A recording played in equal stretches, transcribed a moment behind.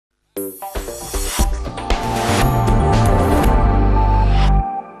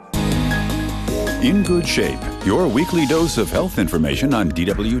In Good Shape, your weekly dose of health information on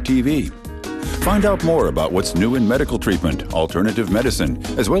DWTV. Find out more about what's new in medical treatment, alternative medicine,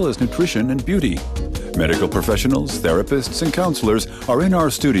 as well as nutrition and beauty. Medical professionals, therapists, and counselors are in our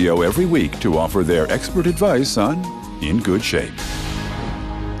studio every week to offer their expert advice on In Good Shape.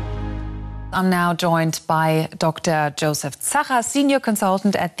 I'm now joined by Dr. Josef Zacher, Senior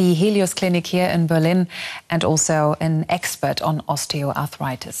Consultant at the HELIOS Clinic here in Berlin and also an expert on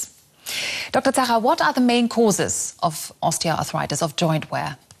osteoarthritis. Dr. Zacher, what are the main causes of osteoarthritis, of joint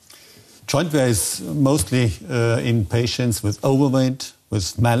wear? Joint wear is mostly in patients with overweight,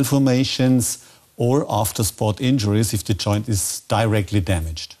 with malformations or after sport injuries if the joint is directly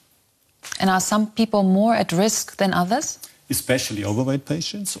damaged. And are some people more at risk than others? Especially overweight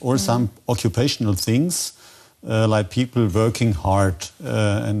patients or some occupational things like people working hard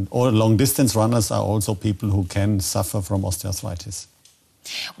or long-distance runners are also people who can suffer from osteoarthritis.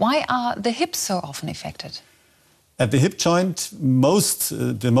 Why are the hips so often affected? At the hip joint,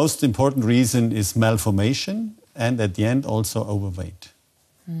 the most important reason is malformation and at the end also overweight.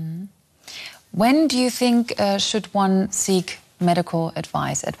 When do you think should one seek medical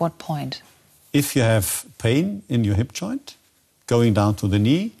advice? At what point? If you have pain in your hip joint, going down to the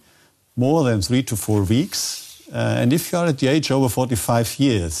knee, more than 3 to 4 weeks, and if you are at the age over 45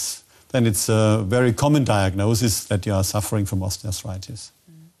 years, then it's a very common diagnosis that you are suffering from osteoarthritis.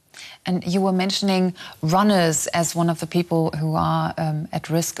 And you were mentioning runners as one of the people who are at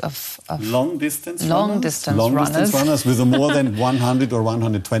risk of long-distance runners with more than 100 or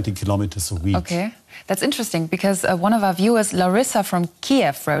 120 kilometers a week. Okay, that's interesting because one of our viewers, Larissa from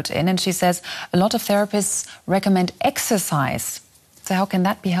Kiev, wrote in and she says a lot of therapists recommend exercise. So how can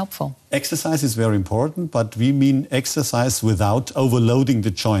that be helpful? Exercise is very important, but we mean exercise without overloading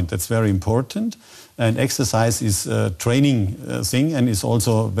the joint. That's very important. And exercise is a training thing and is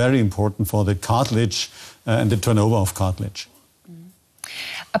also very important for the cartilage and the turnover of cartilage.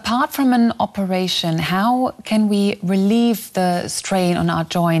 Apart from an operation, how can we relieve the strain on our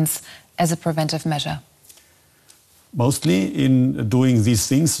joints as a preventive measure? Mostly in doing these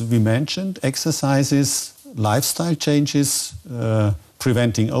things we mentioned, exercises, lifestyle changes,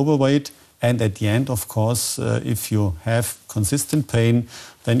 preventing overweight, and at the end, of course, if you have consistent pain,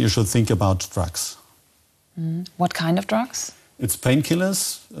 then you should think about drugs. What kind of drugs? It's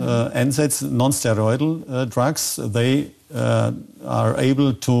painkillers, NSAIDs, non-steroidal drugs. They are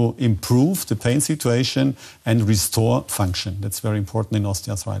able to improve the pain situation and restore function. That's very important in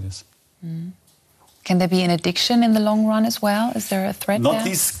osteoarthritis. Can there be an addiction in the long run as well? Is there a threat there? Not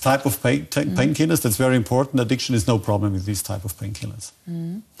these type of painkillers. That's very important. Addiction is no problem with these type of painkillers.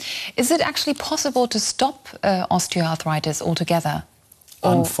 Is it actually possible to stop osteoarthritis altogether?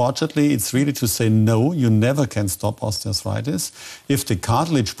 Unfortunately, it's really to say no, you never can stop osteoarthritis. If the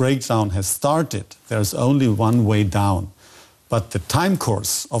cartilage breakdown has started, there's only one way down. But the time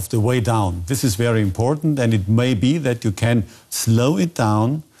course of the way down, this is very important, and it may be that you can slow it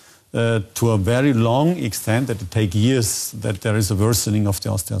down to a very long extent, that it takes years, that there is a worsening of the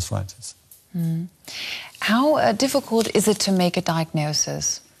osteoarthritis. How difficult is it to make a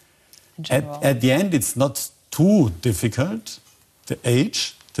diagnosis in general? At the end, it's not too difficult. The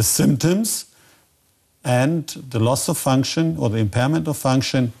age, the symptoms, and the loss of function or the impairment of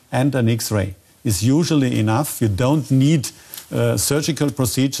function and an X-ray is usually enough. You don't need surgical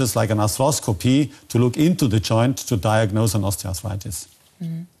procedures like an arthroscopy to look into the joint to diagnose an osteoarthritis.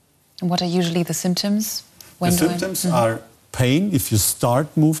 And what are usually the symptoms? The symptoms are pain if you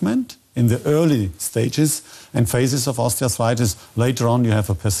start movement in the early stages and phases of osteoarthritis. Later on you have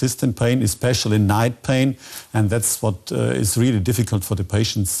a persistent pain, especially night pain, and that's what is really difficult for the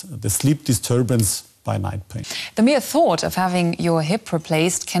patients, the sleep disturbance by night pain. The mere thought of having your hip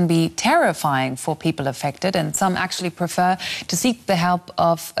replaced can be terrifying for people affected, and some actually prefer to seek the help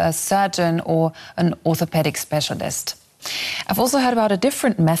of a surgeon or an orthopaedic specialist. I've also heard about a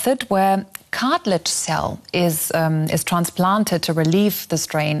different method where cartilage cell is transplanted to relieve the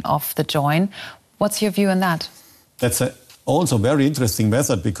strain of the joint. What's your view on that? That's also a very interesting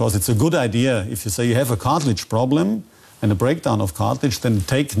method, because it's a good idea. If you say you have a cartilage problem and a breakdown of cartilage, then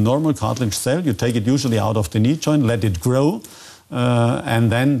take normal cartilage cell, you take it usually out of the knee joint, let it grow,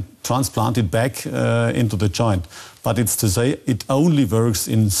 and then transplant it back into the joint. But it's to say it only works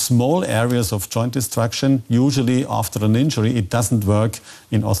in small areas of joint destruction. Usually after an injury, it doesn't work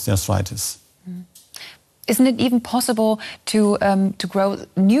in osteoarthritis. Isn't it even possible to grow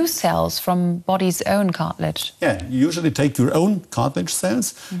new cells from body's own cartilage? Yeah, you usually take your own cartilage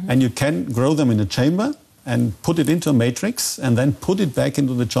cells and you can grow them in a chamber and put it into a matrix and then put it back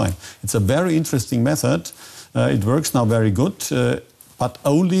into the joint. It's a very interesting method. It works now very good. but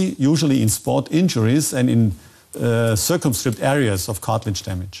only usually in sport injuries and in circumscribed areas of cartilage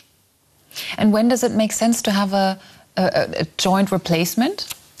damage. And when does it make sense to have a joint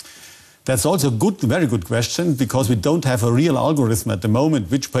replacement? That's also a very good question, because we don't have a real algorithm at the moment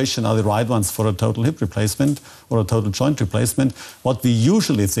which patients are the right ones for a total hip replacement or a total joint replacement. What we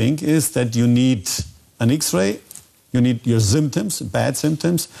usually think is that you need an X-ray, you need your symptoms, bad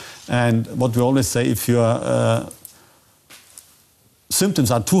symptoms, and what we always say, if your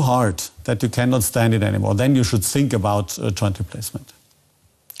symptoms are too hard that you cannot stand it anymore, then you should think about a joint replacement.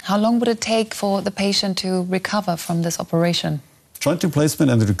 How long would it take for the patient to recover from this operation? Joint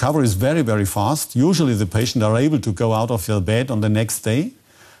replacement and the recovery is very, very fast. Usually the patient are able to go out of their bed on the next day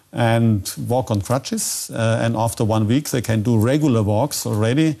and walk on crutches. And after 1 week, they can do regular walks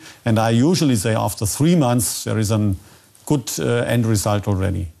already. And I usually say after 3 months, there is a good end result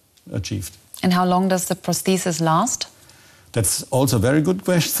already achieved. And how long does the prosthesis last? That's also a very good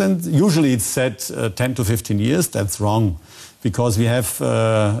question. Usually it's said 10 to 15 years. That's wrong, because we have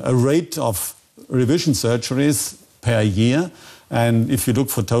a rate of revision surgeries per year. And if you look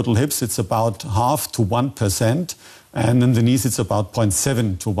for total hips, it's about 0.5 to 1%. And in the knees, it's about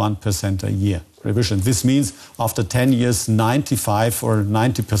 0.7 to 1% a year revision. This means after 10 years, 95 or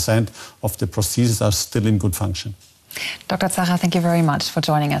 90% of the prostheses are still in good function. Dr. Zacher, thank you very much for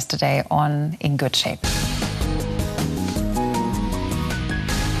joining us today on In Good Shape.